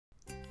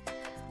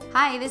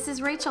Hi, this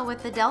is Rachel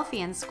with the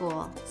Delphian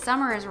School.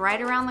 Summer is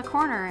right around the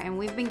corner and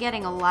we've been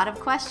getting a lot of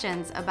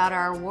questions about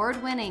our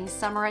award-winning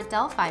Summer at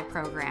Delphi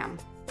program.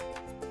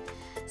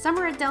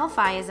 Summer at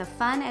Delphi is a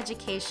fun,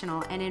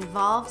 educational, and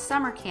involved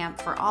summer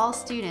camp for all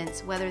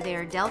students, whether they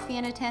are Delphi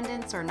in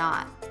attendance or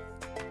not.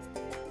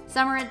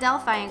 Summer at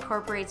Delphi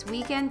incorporates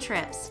weekend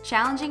trips,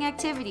 challenging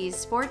activities,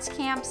 sports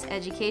camps,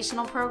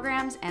 educational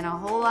programs, and a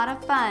whole lot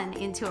of fun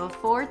into a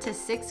 4 to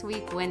 6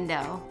 week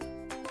window.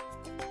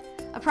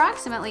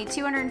 Approximately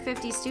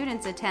 250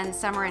 students attend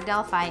Summer at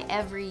Delphi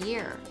every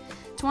year.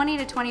 20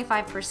 to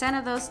 25%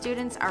 of those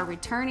students are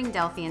returning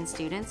Delphian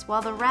students,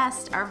 while the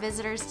rest are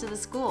visitors to the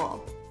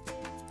school.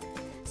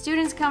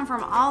 Students come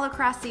from all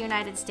across the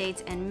United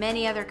States and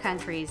many other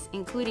countries,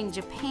 including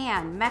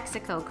Japan,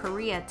 Mexico,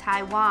 Korea,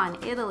 Taiwan,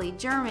 Italy,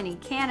 Germany,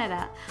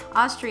 Canada,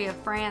 Austria,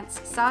 France,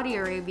 Saudi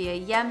Arabia,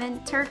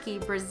 Yemen, Turkey,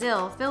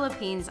 Brazil,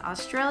 Philippines,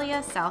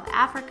 Australia, South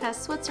Africa,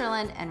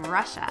 Switzerland, and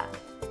Russia.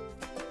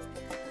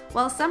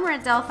 While Summer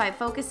at Delphi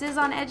focuses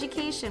on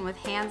education with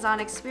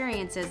hands-on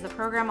experiences, the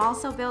program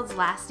also builds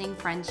lasting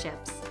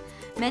friendships.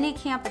 Many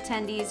camp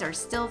attendees are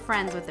still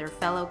friends with their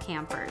fellow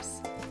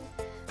campers.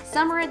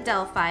 Summer at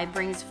Delphi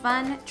brings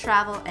fun,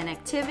 travel, and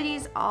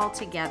activities all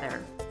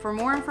together. For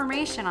more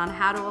information on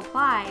how to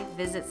apply,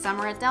 visit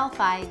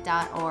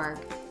summeratdelphi.org.